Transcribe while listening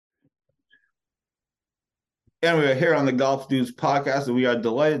And we're here on the Golf News podcast, and we are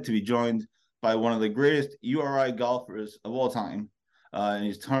delighted to be joined by one of the greatest URI golfers of all time. And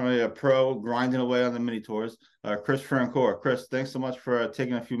he's currently a pro, grinding away on the mini tours. Chris Francoeur. Chris, thanks so much for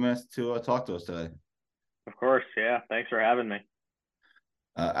taking a few minutes to talk to us today. Of course, yeah. Thanks for having me.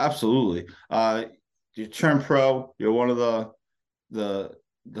 Absolutely. You turned pro. You're one of the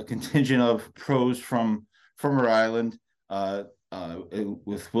the contingent of pros from Rhode Island. Uh,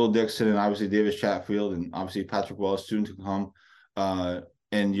 with Will Dickson and obviously Davis Chatfield and obviously Patrick Wells soon to come. Uh,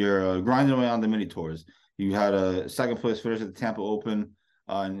 and you're grinding away on the mini tours. You had a second place finish at the Tampa Open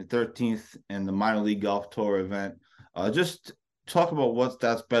and 13th in the minor league golf tour event. Just talk about what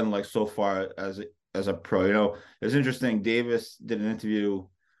that's been like so far as a pro. You know, it's interesting. Davis did an interview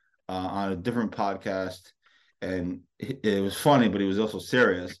on a different podcast, and it was funny, but he was also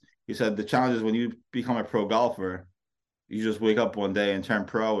serious. He said the challenge is when you become a pro golfer, you just wake up one day and turn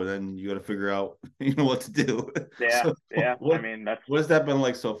pro, and then you got to figure out what to do. Yeah, So yeah. I what mean, that's what has that been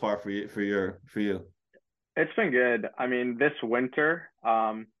like so far for you? it's been good. I mean, this winter,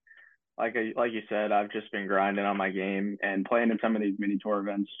 like you said, I've just been grinding on my game and playing in some of these mini tour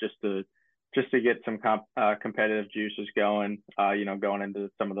events just to get some competitive juices going. Going into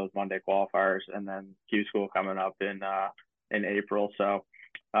some of those Monday qualifiers and then Q school coming up in April. So,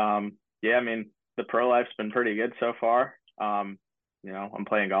 yeah, I mean, the pro life's been pretty good so far. I'm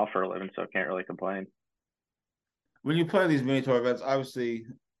playing golf for a living, so I can't really complain. When you play these mini tour events, obviously,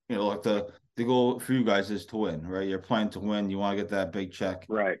 like the goal for you guys is to win, right? You're playing to win. You want to get that big check,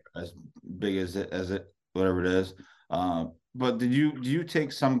 Right. as big as it whatever it is. But do you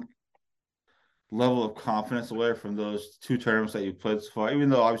take some level of confidence away from those two tournaments that you played so far? Even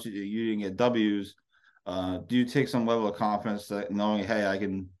though obviously you didn't get W's, do you take some level of confidence that knowing, hey, I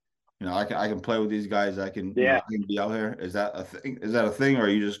can play with these guys. I Yeah. can be out here. Is that a thing? Is that a thing, or are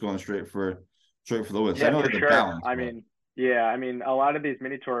you just going straight for the win? So I Yeah, know for there's a sure. balance, I but mean, yeah, I mean, a lot of these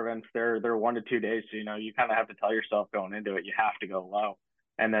mini tour events, they're 1 to 2 days. So, you kind of have to tell yourself going into it, you have to go low,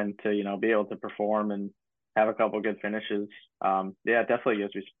 and then to be able to perform and have a couple good finishes. Yeah, it definitely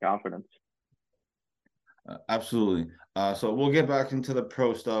gives me some confidence. absolutely. So we'll get back into the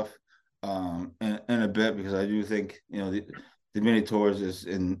pro stuff in a bit because I do think the mini tours these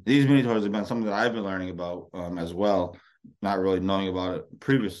mini tours have been something that I've been learning about as well, not really knowing about it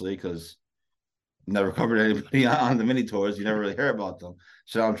previously because never covered anybody on the mini tours. You never really hear about them.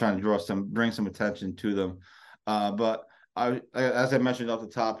 So I'm trying to bring some attention to them. But as I mentioned off the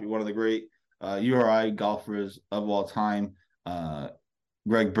top, you're one of the great URI golfers of all time.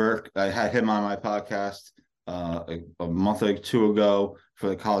 Gregg Burke, I had him on my podcast a month or two ago for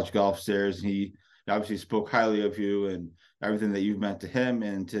the college golf series. He obviously spoke highly of you and everything that you've meant to him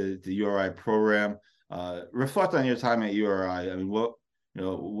and to the URI program. Reflect on your time at URI. I mean, what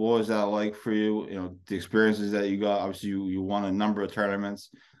was that like for you? The experiences that you got. Obviously, you won a number of tournaments.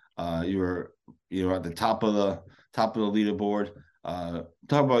 You were at the top of the leaderboard.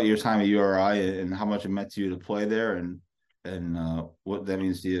 Talk about your time at URI and how much it meant to you to play there and what that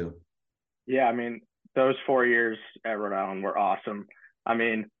means to you. Yeah, I mean, those 4 years at Rhode Island were awesome. I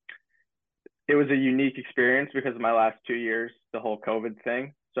mean, it was a unique experience because of my last 2 years, the whole COVID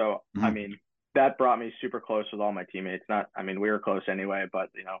thing. So, I Mhm. mean, that brought me super close with all my teammates. Not, I mean, we were close anyway, but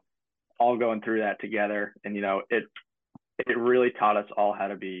all going through that together, and it really taught us all how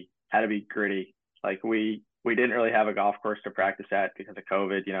to be gritty. Like we didn't really have a golf course to practice at because of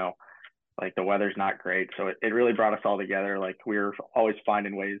COVID. Like the weather's not great, so it really brought us all together. Like we were always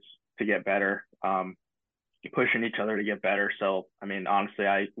finding ways to get better, pushing each other to get better. So I mean, honestly,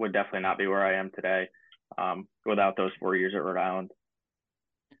 I would definitely not be where I am today without those 4 years at Rhode Island.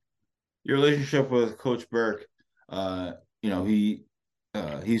 Your relationship with Coach Burke, uh, he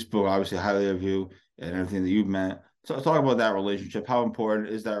spoke obviously highly of you and everything that you've meant. So talk about that relationship. How important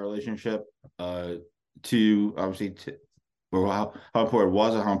is that relationship to you? Obviously, or how important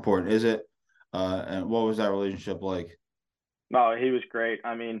was it? How important is it? And what was that relationship like? No, he was great.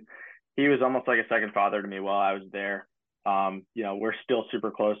 I mean, he was almost like a second father to me while I was there. We're still super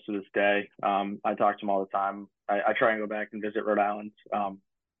close to this day. I talk to him all the time. I try and go back and visit Rhode Island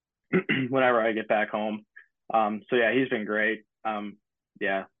whenever I get back home. So yeah, he's been great.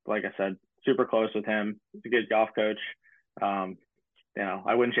 Yeah, like I said, super close with him. He's a good golf coach. Um,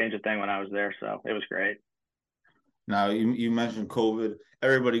 I wouldn't change a thing when I was there, so it was great. Now you mentioned COVID.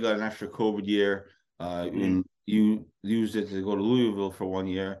 Everybody got an extra COVID year. Mhm. And you used it to go to Louisville for 1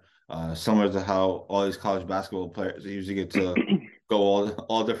 year. Similar to how all these college basketball players they usually get to go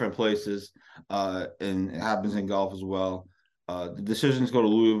all different places. And it happens in golf as well. The decision to go to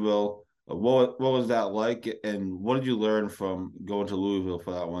Louisville. What was that like, and what did you learn from going to Louisville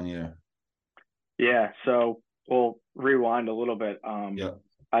for that 1 year? Yeah, so Well, rewind a little bit. Yeah.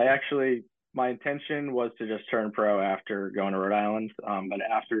 I actually, my intention was to just turn pro after going to Rhode Island. But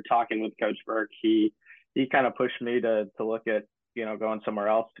after talking with Coach Burke, he kind of pushed me to look at, going somewhere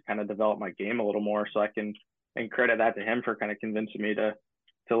else to kind of develop my game a little more. So I can, and credit that to him for kind of convincing me to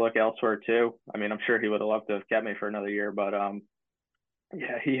look elsewhere too. I mean, I'm sure he would have loved to have kept me for another year, but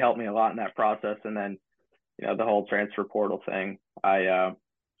yeah, he helped me a lot in that process. And then, the whole transfer portal thing. I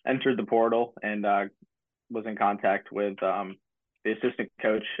entered the portal and was in contact with the assistant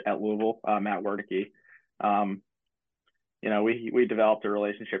coach at Louisville, Matt Wernicke. Um, we developed a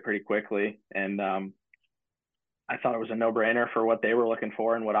relationship pretty quickly, and I thought it was a no-brainer for what they were looking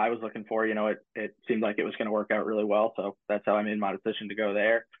for and what I was looking for. It seemed like it was going to work out really well, so that's how I made my decision to go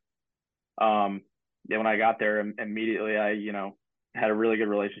there. Yeah, when I got there, immediately I had a really good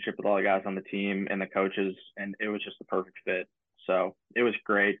relationship with all the guys on the team and the coaches, and it was just the perfect fit. So it was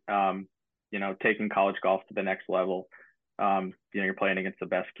great. Taking college golf to the next level. You're playing against the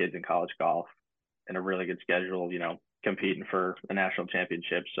best kids in college golf and a really good schedule, competing for a national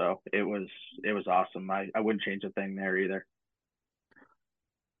championship. So it was awesome. I wouldn't change a thing there either.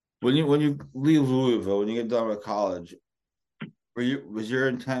 When you leave Louisville, when you get done with college, was your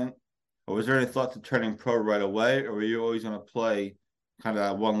intent, or was there any thought to turning pro right away, or were you always going to play kind of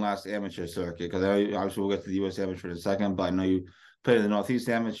that one last amateur circuit? Because obviously we'll get to the U.S. Amateur in a second, but I know you played in the Northeast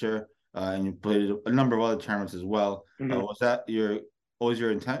Amateur, and you played a number of other tournaments as well. Mm-hmm. Was that always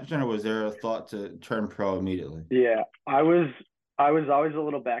your intention, or was there a thought to turn pro immediately? Yeah, I was always a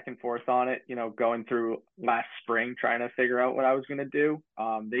little back and forth on it, going through last spring trying to figure out what I was going to do.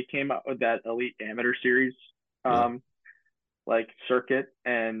 They came up with that Elite Amateur Series Yeah. like circuit,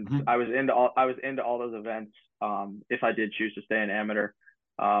 and Mm-hmm. I was into all those events if I did choose to stay in amateur.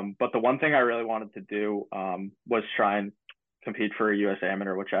 But the one thing I really wanted to do was try and compete for a US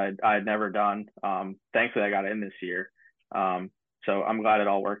amateur, which I had never done. Thankfully I got in this year. So I'm glad it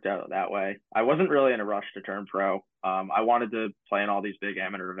all worked out that way. I wasn't really in a rush to turn pro. I wanted to play in all these big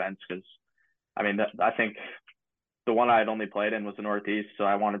amateur events because I mean I think the one I had only played in was the Northeast, so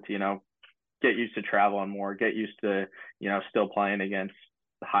I wanted to get used to traveling more, get used to still playing against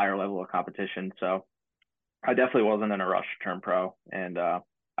the higher level of competition. So I definitely wasn't in a rush to turn pro, and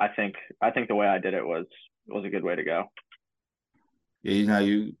I think the way I did it was a good way to go. Yeah,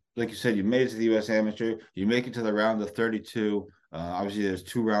 you like you said, you made it to the U.S. Amateur. You make it to the round of 32. Obviously, there's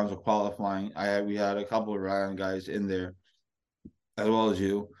two rounds of qualifying. We had a couple of Ryan guys in there as well as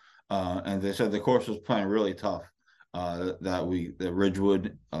you, and they said the course was playing really tough. That week, the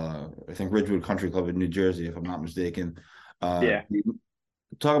Ridgewood, I think Ridgewood Country Club in New Jersey, if I'm not mistaken. Uh, Yeah,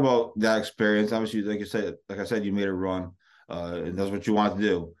 Talk about that experience. Obviously, like I said, you made a run, and that's what you wanted to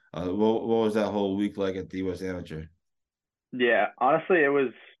do. What was that whole week like at the U.S. Amateur? yeah. Honestly, it was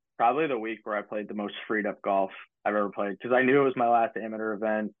probably the week where I played the most freed up golf I've ever played because I knew it was my last amateur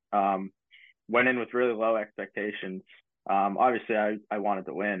event. Went in with really low expectations. Obviously, I wanted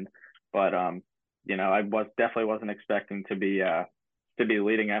to win, but I definitely wasn't expecting to be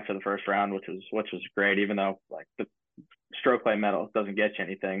leading after the first round, which was great. Even though like the stroke play medal doesn't get you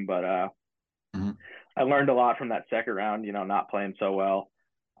anything, but Mhm. I learned a lot from that second round. Not playing so well,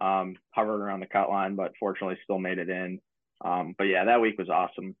 hovered around the cut line, but fortunately still made it in. But yeah, that week was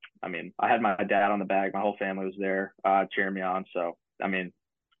awesome. I mean, I had my dad on the bag, my whole family was there, cheering me on. So I mean,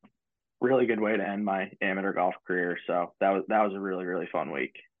 really good way to end my amateur golf career. So that was a really really fun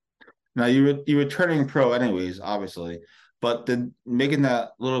week. Now you were turning pro anyways, obviously, but then making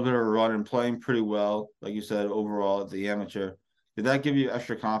that little bit of a run and playing pretty well, like you said, overall at the amateur, did that give you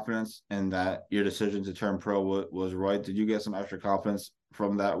extra confidence in that your decision to turn pro was right? Did you get some extra confidence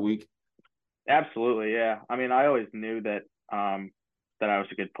from that week? Absolutely, yeah. I mean, I always knew that I was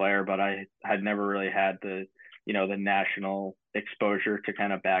a good player, but I had never really had the national exposure to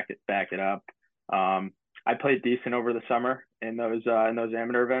kind of back it up. I played decent over the summer in those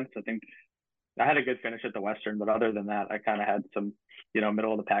amateur events. I think I had a good finish at the Western, but other than that, I kind of had some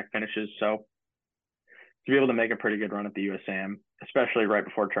middle of the pack finishes. So to be able to make a pretty good run at the USAM, especially right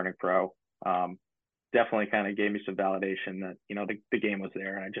before turning pro, um, definitely kind of gave me some validation that the game was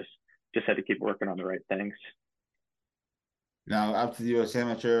there, and I just had to keep working on the right things. Now, after the U.S.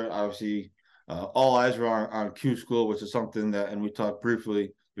 Amateur, obviously, all eyes were on Q School, which is something that, and we talked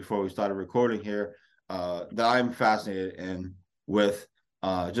briefly before we started recording here, that I'm fascinated in with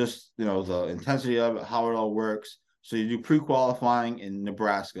just, the intensity of it, how it all works. So you do pre-qualifying in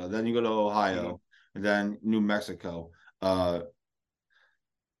Nebraska, then you go to Mhm. Ohio, and then New Mexico. Uh,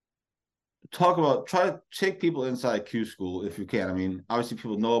 Try to take people inside Q School if you can. I mean, obviously,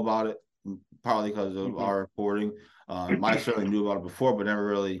 people know about it partly because of Mhm. our reporting. I certainly knew about it before, but never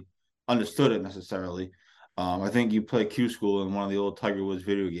really understood it necessarily. I think you play Q School in one of the old Tiger Woods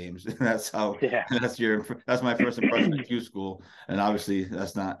video games. That's how Yeah. that's my first impression of Q School. And obviously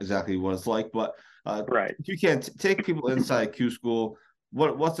that's not exactly what it's like. But Right. if you can't take people inside Q School,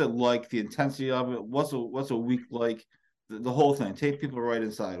 what's it like? The intensity of it? What's a week like? The whole thing. Take people right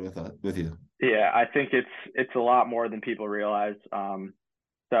inside with you. Yeah, I think it's a lot more than people realize.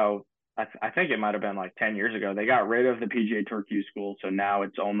 So I think it might have been like 10 years ago. They got rid of the PGA Tour Q School, so now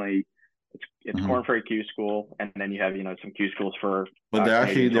it's only it's Mhm. Korn Ferry Q School, and then you have some Q schools for But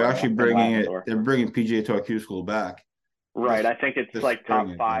Canadian they're Tour actually and bringing Latin it. Tour. They're bringing PGA Tour Q School back Right. this I think it's this like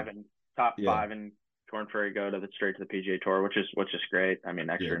spring, I think. top Yeah, five and Korn Ferry go to the straight to the PGA Tour, which is great. I mean,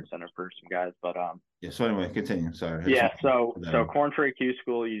 yeah, extra incentive for some guys, but yeah. So anyway, continue. Sorry, I just yeah. want to So put that so in. Korn Ferry Q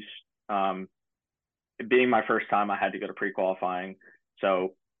School, um being my first time, I had to go to pre-qualifying.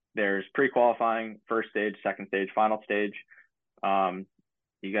 So there's pre-qualifying, first stage, second stage, final stage. Um,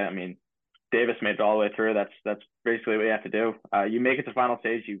 I mean, Davis made it all the way through. That's basically what you have to do. You make it to final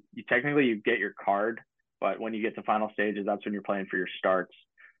stage. You technically you get your card, but when you get to final stages, that's when you're playing for your starts.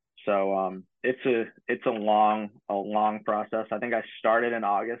 So it's a long process. I think I started in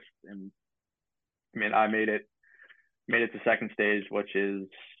August, and I mean I made it to second stage, which is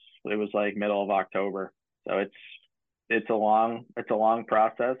it was like middle of October. So it's a long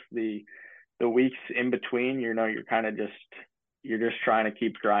process. The weeks in between, you're kind of just trying to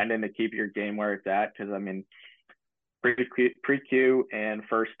keep grinding to keep your game where it's at. Because I mean, pre-Q and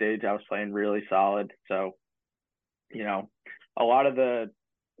first stage, I was playing really solid. So you know, a lot of the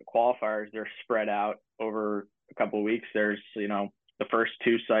qualifiers they're spread out over a couple of weeks. There's the first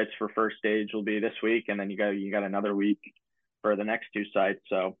two sites for first stage will be this week, and then you got another week for the next two sites.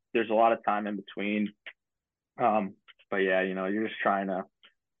 So there's a lot of time in between. But yeah, you're just trying to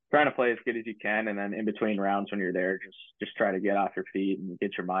play as good as you can, and then in between rounds when you're there, just try to get off your feet and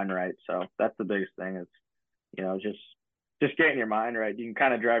get your mind right. So that's the biggest thing is just getting your mind right. You can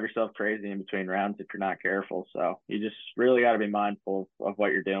kind of drive yourself crazy in between rounds if you're not careful. So you just really got to be mindful of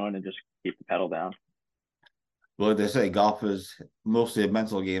what you're doing and just keep the pedal down. Well, they say golf is mostly a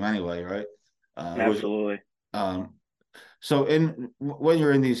mental game anyway, right? Which Absolutely. um, so when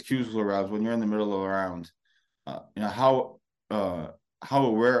you're in these Q School rounds, when you're in the middle of a round, you know how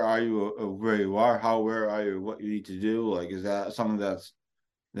aware are you of where you are? How aware are you of what you need to do? Like, is that something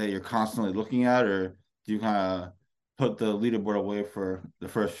that you're constantly looking at, or do you kind of put the leaderboard away for the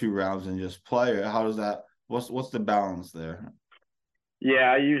first few rounds and just play? Or how does that? What's the balance there?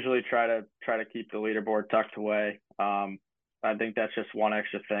 Yeah, I usually try to keep the leaderboard tucked away. I think that's just one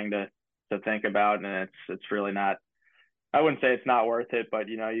extra thing to think about, and it's really not. I wouldn't say it's not worth it, but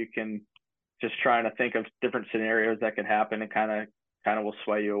you can just trying to think of different scenarios that could happen and kind of will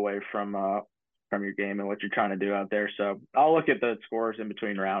sway you away from your game and what you're trying to do out there. So I'll look at the scores in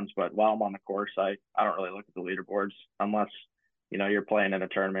between rounds, but while I'm on the course, I don't really look at the leaderboards unless you're playing in a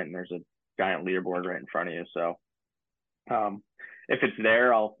tournament and there's a giant leaderboard right in front of you. So um, if it's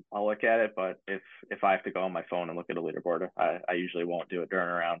there, I'll look at it. But if I have to go on my phone and look at a leaderboard, I usually won't do it during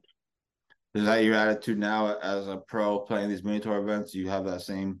a round. Is that your attitude now as a pro playing these mini tour events? Do you have that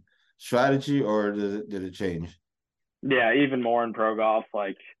same strategy, or did it change? Yeah, even more in pro golf,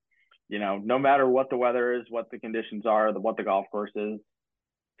 like no matter what the weather is, what the conditions are, what the golf course is,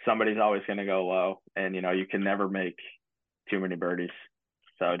 somebody's always going to go low, and you can never make too many birdies.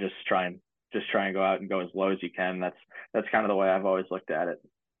 So just try and go out and go as low as you can. That's kind of the way I've always looked at it.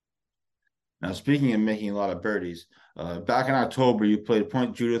 Now, speaking of making a lot of birdies, back in October, you played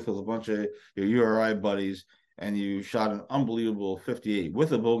Point Judith with a bunch of your URI buddies, and you shot an unbelievable 58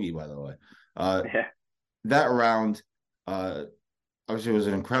 with a bogey, by the way. Uh, Yeah. that round, uh, obviously, it was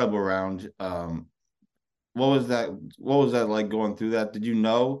an incredible round. What was that? What was that like going through that? Did you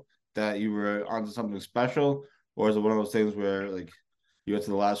know that you were onto something special, or is it one of those things where like you get to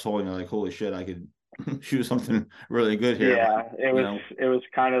the last hole and you're like, "Holy shit, I could shoot something really good here"? But Yeah, it you was know, it was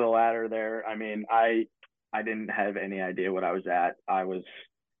kind of the latter there. I mean, I didn't have any idea what I was at.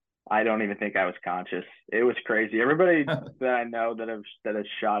 I don't even think I was conscious. It was crazy. Everybody that I know that has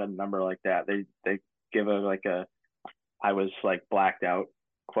shot a number like that, they give a like a I was like blacked out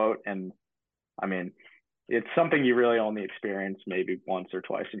quote, and I mean, it's something you really only experience maybe once or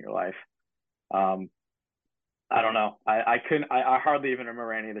twice in your life. Um, I don't know. I couldn't. I hardly even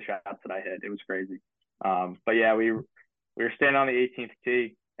remember any of the shots that I hit. It was crazy. But yeah, we were standing on the 18th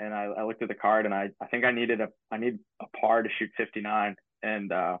tee, and I looked at the card, and I think I need a par to shoot 59,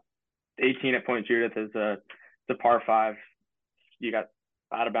 and 18 at Point Judith is it's a par five. You got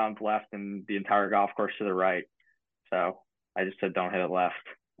out of bounds left and the entire golf course to the right. So I just said don't hit it left,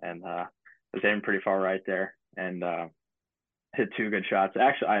 and I was aiming pretty far right there, and hit two good shots.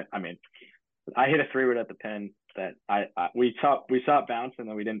 Actually, I mean, I hit a 3-wood at the pin that we saw it bounce and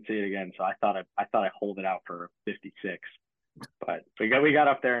then we didn't see it again. So I thought I hold it out for 56, but we got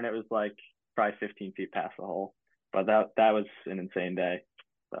up there and it was like probably 15 feet past the hole. But that was an insane day.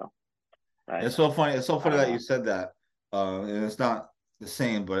 So It's so funny. It's so funny that know. you said that. And it's not the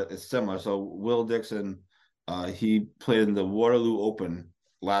same, but it's similar. So Will Dickson, he played in the Waterloo Open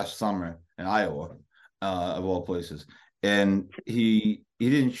last summer in Iowa, of all places. And he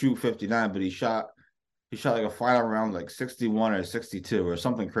didn't shoot 59, but he shot like a final round like 61 or 62 or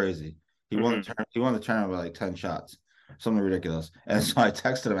something crazy. He won the tournament by like 10 shots, something ridiculous. And so I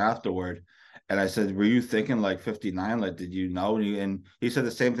texted him afterward and I said, "Were you thinking like 59? Like, did you know?" And he said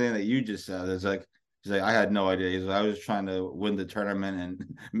the same thing that you just said. It's like he's like, "I had no idea." He's like, "I was just trying to win the tournament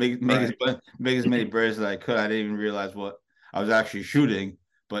and make as many birdies as I could. I didn't even realize what I was actually shooting."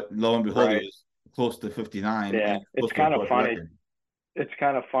 But lo and behold, it was close to 59 Yeah, and close to a course record. It's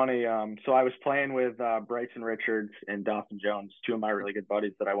kind of funny. So I was playing with Bryson Richards and Dawson Jones, two of my really good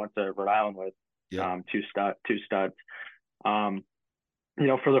buddies that I went to Rhode Island with. Yeah. Two studs.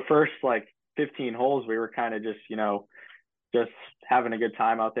 For the first like 15 holes, we were kind of just having a good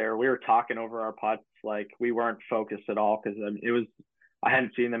time out there. We were talking over our putts, like we weren't focused at all because I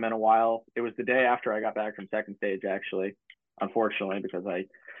hadn't seen them in a while. It was the day after I got back from second stage, actually, unfortunately, because I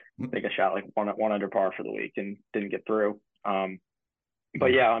think I shot like one under par for the week and didn't get through.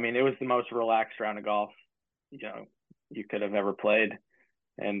 But yeah, I mean, it was the most relaxed round of golf, you could have ever played.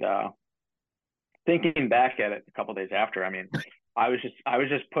 And thinking back at it a couple of days after, I mean, I was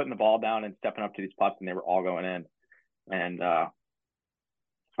just putting the ball down and stepping up to these putts, and they were all going in. And I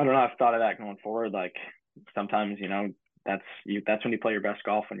don't know. I've thought of that going forward. Like sometimes, that's when you play your best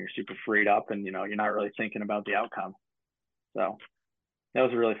golf when you're super freed up and you're not really thinking about the outcome. So that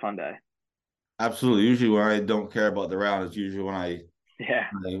was a really fun day. Absolutely. Usually when I don't care about the round, it's usually when I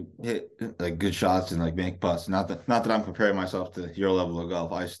hit like good shots and like make putts. Not that I'm comparing myself to your level of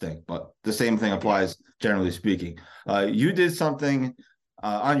golf. I stink, but the same thing applies generally speaking. You did something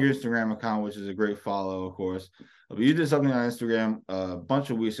on your Instagram account, which is a great follow, of course. But you did something on Instagram a bunch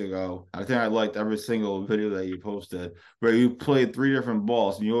of weeks ago. I think I liked every single video that you posted where you played 3 different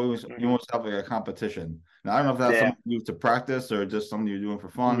balls and you always have like a competition. Now I don't know if that's something you do to practice or just something you're doing for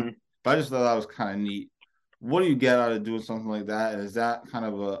fun, but I just thought that was kind of neat. What do you get out of doing something like that? And is that kind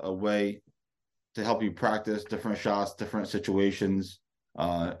of a way to help you practice different shots, different situations?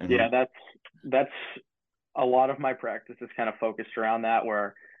 That's a lot of my practice is kind of focused around that,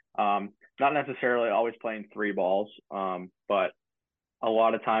 where not necessarily always playing 3 balls, but a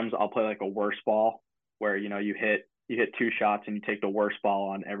lot of times I'll play like a worse ball where you hit 2 shots and you take the worst ball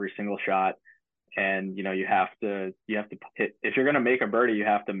on every single shot, and you have to hit. If you're gonna make a birdie, you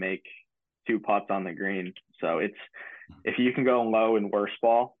have to make 2 putts on the green. So if you can go low in worst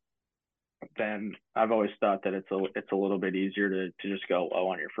ball, then I've always thought that it's a little bit easier to just go low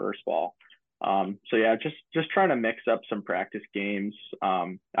on your first ball. So yeah, just trying to mix up some practice games.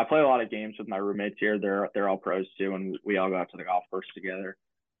 I play a lot of games with my roommates here. They're all pros too, and we all go out to the golf course together.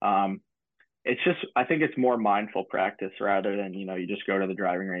 I think it's more mindful practice rather than, you just go to the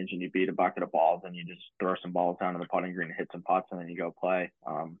driving range and you beat a bucket of balls and you just throw some balls down to the putting green and hit some putts and then you go play.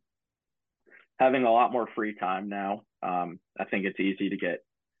 Having a lot more free time now. I think it's easy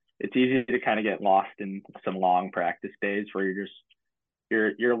to kind of get lost in some long practice days where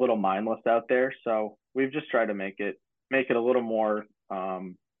you're a little mindless out there. So we've just tried to make it a little more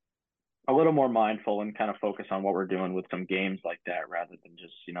mindful and kind of focus on what we're doing with some games like that rather than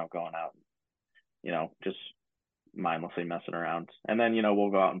just going out and just mindlessly messing around. And then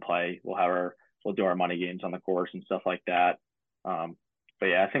we'll go out and play. We'll do our money games on the course and stuff like that. But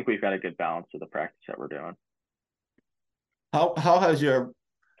yeah, I think we've got a good balance of the practice that we're doing. How has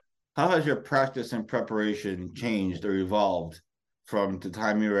your practice and preparation changed or evolved from the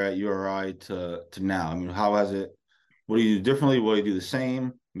time you were at URI to now? I mean, how has it? What do you do differently? What do you do the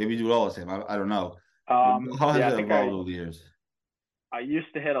same? Maybe you do it all the same. I don't know. How has it evolved over the years? I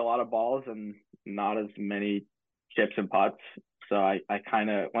used to hit a lot of balls and not as many chips and putts. So I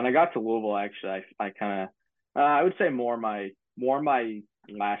kind of, when I got to Louisville, actually, I kind of, I would say more my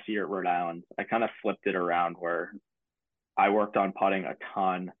last year at Rhode Island, I kind of flipped it around where I worked on putting a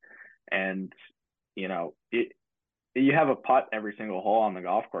ton, and you have a putt every single hole on the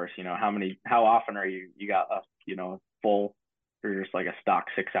golf course. How often are you got a full or just like a stock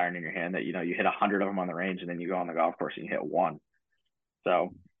 6-iron in your hand that you hit 100 of them on the range and then you go on the golf course and you hit one.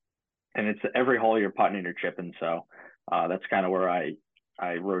 So, and it's every hole you're putting and you're chipping. So that's kind of where I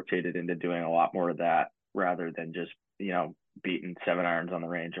rotated into doing a lot more of that rather than just beating 7 irons on the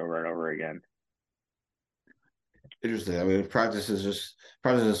range over and over again. Interesting. I mean, practice is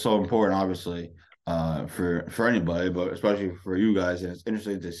so important, obviously, for anybody, but especially for you guys. And it's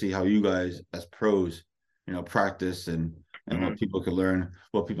interesting to see how you guys, as pros, practice and Hmm. what people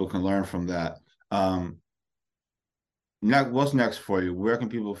can learn from that. Um, what's next for you? Where can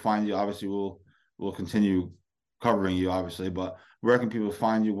people find you? Obviously, we'll continue covering you, obviously, but where can people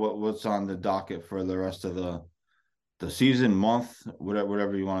find you? What's on the docket for the rest of the season, month,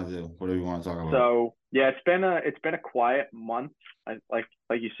 whatever you want to do, whatever you want to talk about. So yeah, it's been a quiet month. Like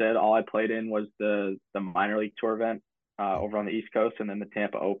you said, all I played in was the minor league tour event over on the East Coast, and then the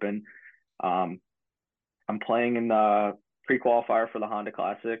Tampa Open. Um, I'm playing in the pre-qualifier for the Honda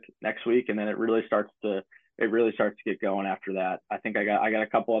Classic next week, and then it really starts to get going after that. I think I got a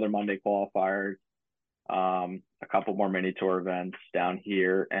couple other Monday qualifiers, a couple more mini tour events down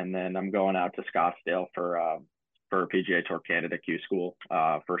here, and then I'm going out to Scottsdale for a PGA Tour Canada Q School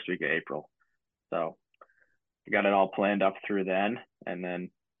first week of April. So I got it all planned up through then, and then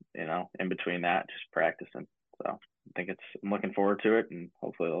in between that, just practicing. So I'm looking forward to it, and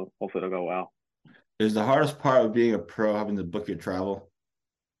hopefully it'll go well. Is the hardest part of being a pro having to book your travel?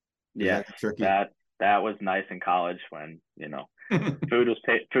 Is Yes, that tricky? that was nice in college when food was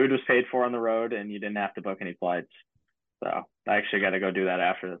paid for on the road, and you didn't have to book any flights. So I actually got to go do that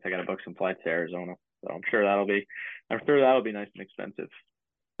after this. I got to book some flights to Arizona. So I'm sure that'll be nice and expensive.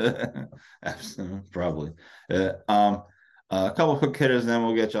 Absolutely, probably. A couple quick hitters, and then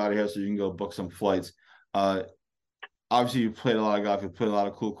we'll get you out of here so you can go book some flights. Uh, Obviously, you played a lot of golf. You played a lot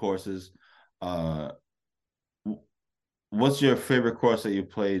of cool courses. Uh, what's your favorite course that you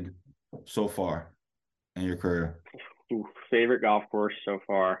played so far in your career? Ooh, favorite golf course so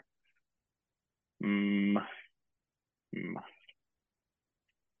far. Mm, mm.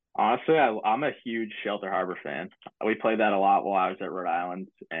 Honestly, I'm a huge Shelter Harbor fan. We played that a lot while I was at Rhode Island,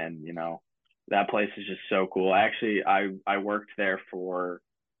 and that place is just so cool. Actually, I worked there for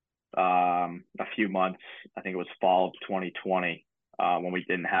a few months. I think it was fall of 2020 when we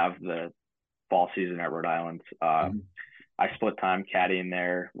didn't have the fall season at Rhode Island. Mhm. I split time caddying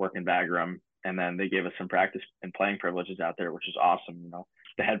there, working bag room, and then they gave us some practice and playing privileges out there, which is awesome.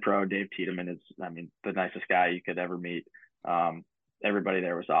 The head pro Dave Tiedemann is, I mean, the nicest guy you could ever meet. Um, Everybody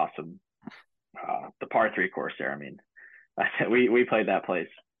there was awesome. The par three course there, I mean, we played that place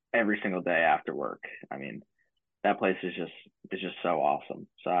every single day after work. I mean, that place is just so awesome.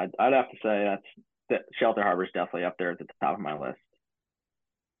 So I'd have to say that Shelter Harbor is definitely up there at the top of my list.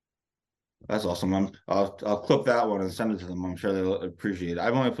 That's awesome. I'll clip that one and send it to them. I'm sure they'll appreciate it.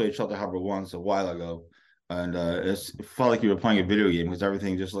 I've only played Shelter Harbor once a while ago, and it felt like you were playing a video game because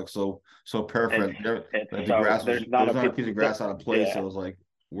everything just looked so It's perfect. it's Like the so grass there's there not was a not a piece of grass out of place. It yeah, was like,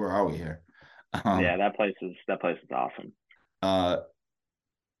 where are we here? Um, yeah, that place is awesome. uh,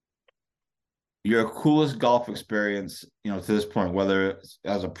 your coolest golf experience, to this point, whether it's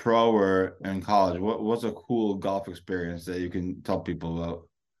as a pro or in college, what's a cool golf experience that you can tell people about?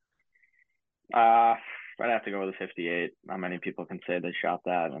 Uh, I'd have to go with a 58. Not many people can say they shot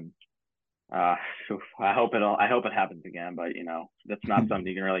that, and uh, I hope it happens again, but that's not something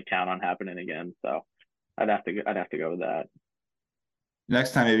you can really count on happening again. So I'd have to go with that.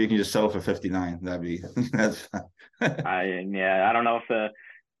 Next time, maybe you can just settle for 59. That'd be that's fine. Yeah, I don't know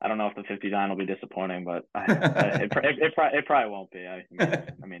if the 59 will be disappointing, but it probably won't be. I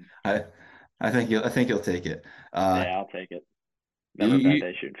mean, I I think you'll take it. yeah, I'll take it. You, Never a bad you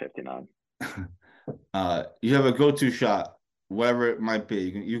day shooting 59. you have a go-to shot, whatever it might be.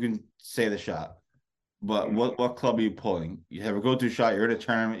 You can say the shot, but Mm, what club are you pulling? You have a go-to shot. You're in a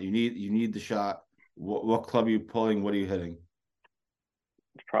tournament. You need the shot. What club are you pulling? What are you hitting?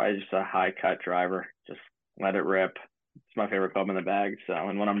 it's probably just a high cut driver. Just let it rip. It's my favorite club in the bag. So,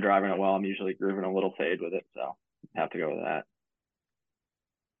 and when I'm driving it well, I'm usually grooving a little fade with it. So, I have to go with that.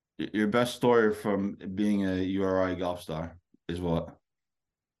 Your best story from being a URI golf star is what?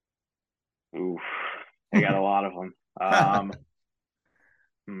 Oof, I got a lot of them.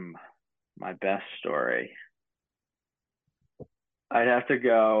 Hmm, my best story. I'd have to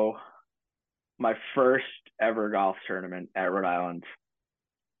go. My first ever golf tournament at Rhode Island.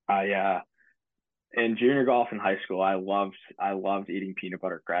 I in junior golf in high school, I loved eating peanut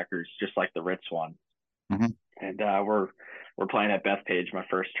butter crackers, just like the Ritz one. Mhm. And we're playing at Bethpage, my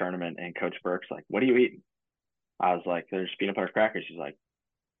first tournament, and Coach Burke's like, "What are you eating?" I was like, "There's peanut butter crackers." He's like,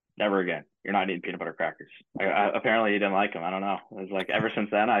 "Never again. You're not eating peanut butter crackers." Apparently, he didn't like them. I don't know. It was like ever since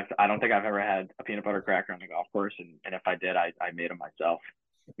then, I don't think I've ever had a peanut butter cracker on the golf course, and if I did, I made them myself.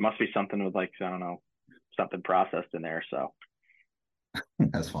 It must be something with like I don't know, something processed in there. So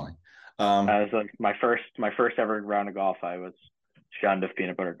That's funny. Um, as like my first ever round of golf, I was shunned of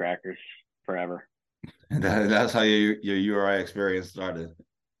peanut butter crackers forever. And that's how your URI experience started.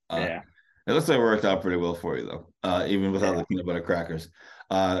 Uh, Yeah, it looks like it worked out pretty well for you though, even without yeah, the peanut butter crackers.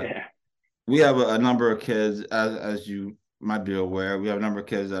 Uh, yeah. we have a number of kids, as you might be aware, we have a number of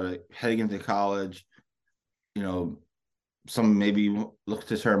kids that are heading into college. You know, some maybe look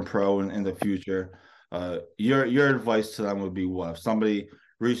to turn pro in the future. Your advice to them would be what? If somebody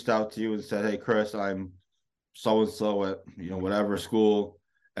reached out to you and said, "Hey, Chris, I'm so and so at whatever school,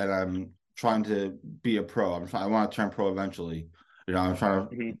 and I'm trying to be a pro. I want to turn pro eventually. I'm trying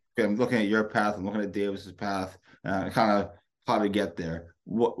to. Mhm. I'm looking at your path. I'm looking at Davis's path, kind of how to get there.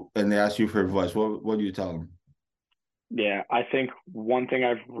 What and they ask you for advice. What do you tell them? Yeah, I think one thing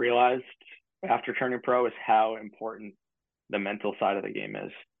I've realized after turning pro is how important the mental side of the game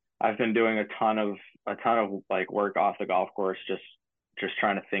is. I've been doing a ton of like work off the golf course, just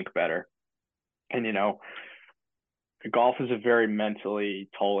trying to think better. And golf is a very mentally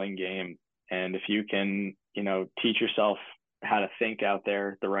tolling game, and if you can, teach yourself how to think out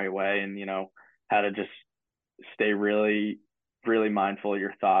there the right way, and how to just stay really, really mindful of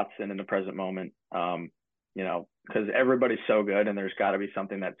your thoughts and in the present moment. Because everybody's so good, and there's got to be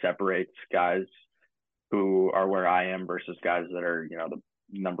something that separates guys who are where I am versus guys that are, the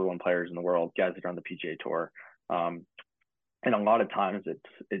number one players in the world, guys that are on the PGA Tour. And a lot of times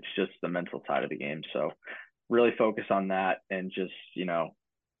it's just the mental side of the game. So really focus on that, and just,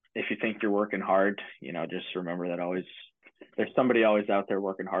 if you think you're working hard, just remember that always there's somebody always out there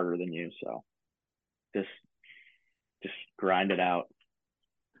working harder than you. So just just grind it out.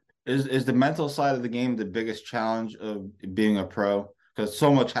 Is the mental side of the game the biggest challenge of being a pro? Because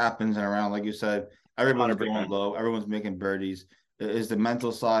so much happens in around, like you said, everyone's going 100%. low, everyone's making birdies. Is the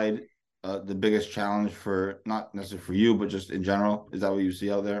mental side the biggest challenge for not necessarily for you, but just in general? Is that what you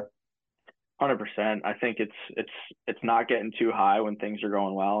see out there? 100%. I think it's not getting too high when things are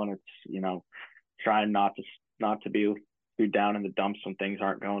going well, and it's trying not to be too down in the dumps when things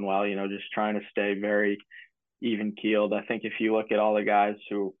aren't going well. Just trying to stay very even keeled. I think if you look at all the guys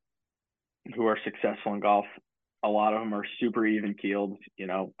who are successful in golf, a lot of them are super even keeled.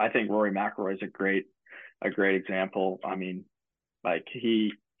 I think Rory McIlroy is a great example. I mean, like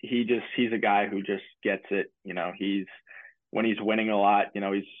he's a guy who just gets it. He's when he's winning a lot,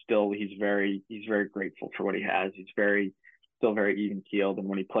 he's very grateful for what he has. He's still very even keeled, and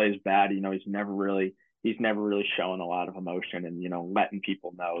when he plays bad, he's never really showing a lot of emotion, and letting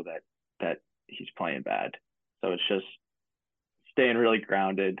people know that he's playing bad. So it's just staying really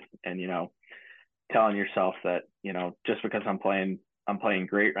grounded, and telling yourself that just because I'm playing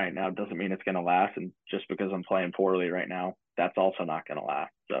great right now doesn't mean it's going to last, and just because I'm playing poorly right now, that's also not going to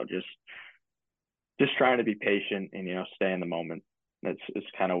last. So just trying to be patient and stay in the moment. That's is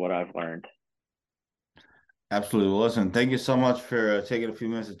kind of what I've learned. Absolutely. Well, listen, thank you so much for taking a few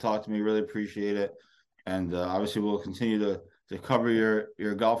minutes to talk to me. Really appreciate it. And obviously, we'll continue to cover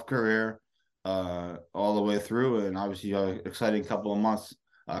your golf career all the way through. And obviously, you have an exciting couple of months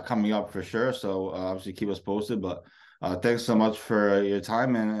coming up for sure. So obviously, keep us posted. But thanks so much for your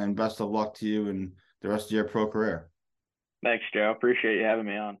time, and best of luck to you and the rest of your pro career. Thanks, Joe. Appreciate you having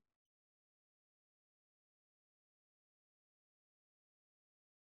me on.